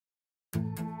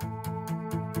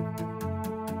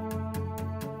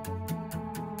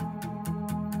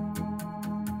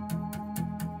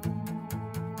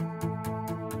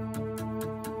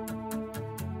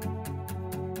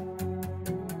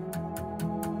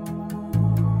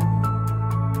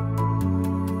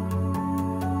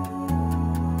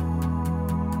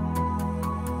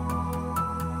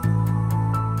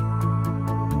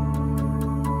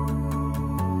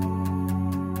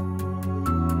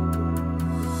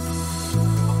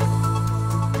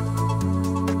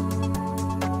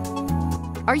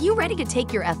Are you ready to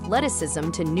take your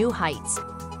athleticism to new heights?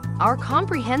 Our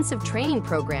comprehensive training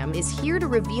program is here to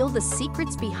reveal the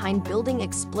secrets behind building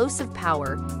explosive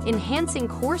power, enhancing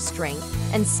core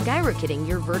strength, and skyrocketing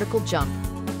your vertical jump.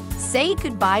 Say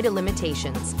goodbye to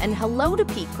limitations and hello to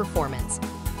peak performance.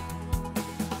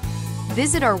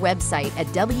 Visit our website at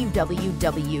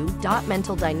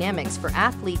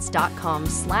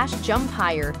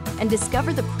www.mentaldynamicsforathletes.com/jump-higher and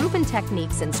discover the proven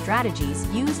techniques and strategies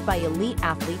used by elite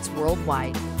athletes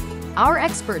worldwide. Our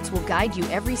experts will guide you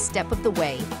every step of the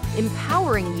way,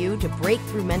 empowering you to break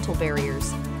through mental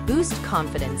barriers, boost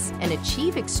confidence, and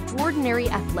achieve extraordinary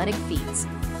athletic feats.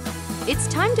 It's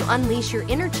time to unleash your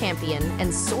inner champion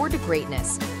and soar to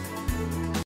greatness.